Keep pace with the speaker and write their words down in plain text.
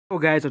Hello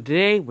guys, so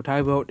today we're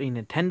talking about a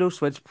Nintendo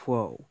Switch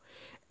Pro.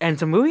 And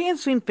some really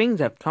interesting things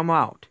have come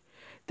out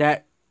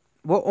that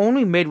we're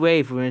only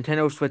midway through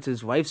Nintendo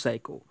Switch's life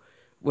cycle.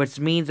 Which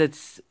means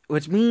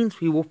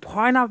we will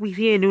probably not be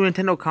seeing a new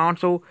Nintendo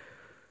console.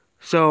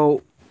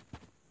 So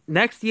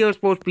next year is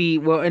supposed to be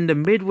in the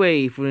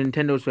midway for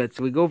Nintendo Switch.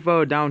 So we go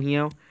further down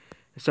here.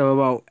 So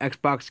about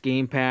Xbox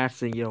Game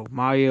Pass and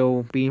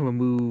Mario being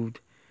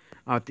removed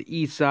out the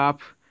eShop.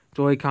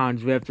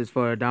 Joy-Con's Rift is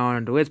further down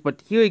on the list,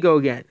 but here we go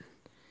again.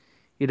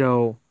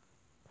 So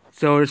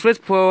the Switch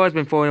Pro has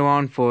been floating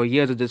around for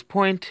years at this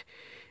point.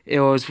 It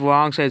was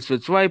alongside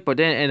Switch Lite, but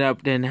then ended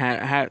up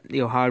had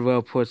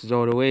hardware pushes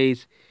all the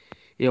ways,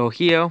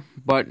 here.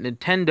 But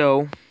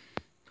Nintendo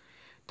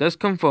does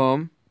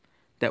confirm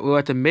that we're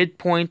at the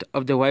midpoint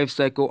of the life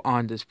cycle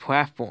on this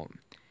platform.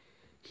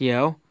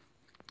 So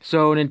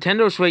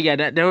Nintendo Switch,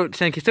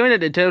 considering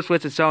that Nintendo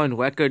Switch is selling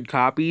record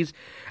copies,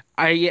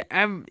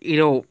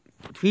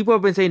 people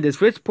have been saying the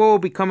Switch Pro will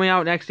be coming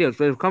out next year.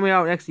 So it's coming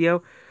out next year.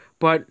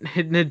 But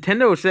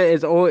Nintendo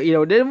says, there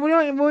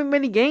aren't really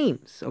many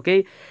games,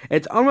 okay?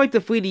 It's unlike the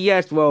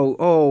 3DS,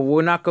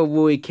 we're not going to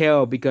really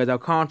care because our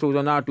consoles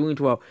are not doing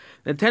too well.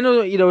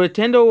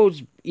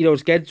 Nintendo's,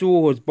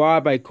 schedule was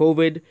barred by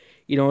COVID,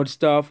 and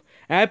stuff.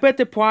 And I bet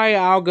they probably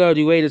are going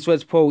to delay the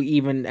Switch Pro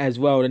even as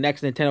well, the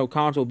next Nintendo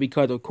console,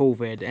 because of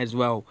COVID as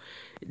well.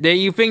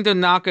 You think they're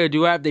not going to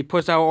do that? They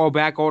push out all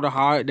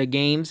the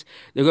games.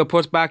 They're going to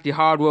push back the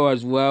hardware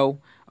as well,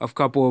 a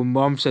couple of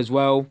months as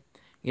well.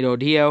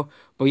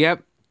 But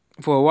yep,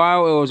 for a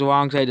while it was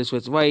alongside the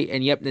Switch Lite,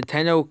 and yep,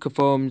 Nintendo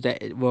confirms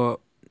that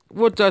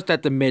we're just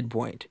at the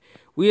midpoint.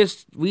 We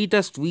just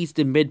reached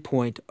the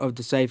midpoint of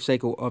the life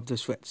cycle of the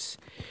Switch.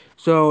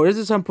 So this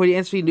is some pretty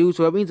interesting news.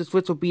 So that means the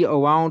Switch will be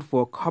around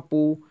for a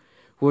couple.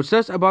 We're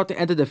just about to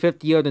enter the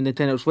 5th year of the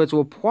Nintendo Switch.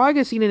 We'll probably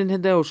get seen the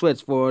Nintendo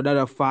Switch for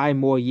another 5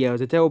 more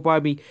years. Nintendo will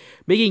probably be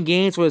making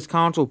games for this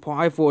console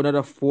probably for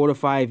another 4 to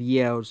 5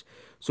 years.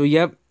 So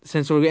yep,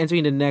 since we're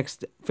entering the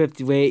next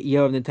 5th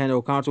year of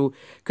Nintendo console,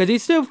 because you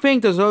still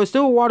think there's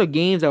still a lot of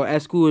games that are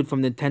excluded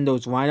from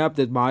Nintendo's lineup.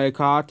 There's Mario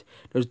Kart,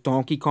 there's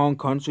Donkey Kong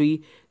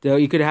Country.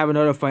 You could have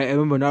another Fire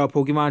Emblem, another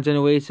Pokemon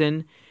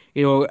generation.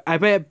 I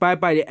bet by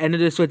the end of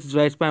the Switch's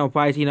lifespan, we'll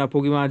probably see another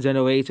Pokemon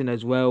generation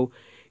as well.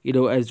 The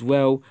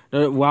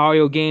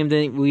Wario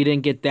game, we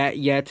didn't get that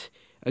yet.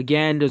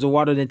 Again, there's a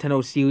lot of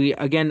Nintendo series.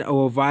 Again, a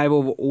revival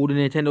of older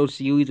Nintendo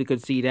series. We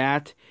could see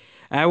that.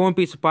 I won't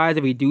be surprised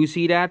if we do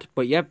see that.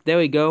 But yep, there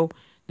we go.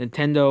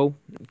 Nintendo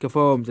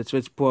confirms the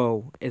Switch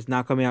Pro is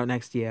not coming out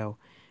next year,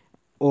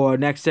 or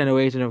next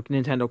generation of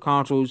Nintendo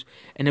consoles,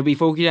 and they'll be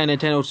focusing on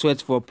Nintendo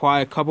Switch for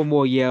probably a couple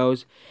more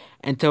years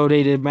until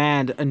they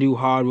demand a new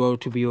hardware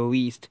to be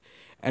released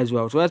as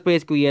well. So that's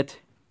basically it.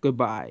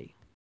 Goodbye.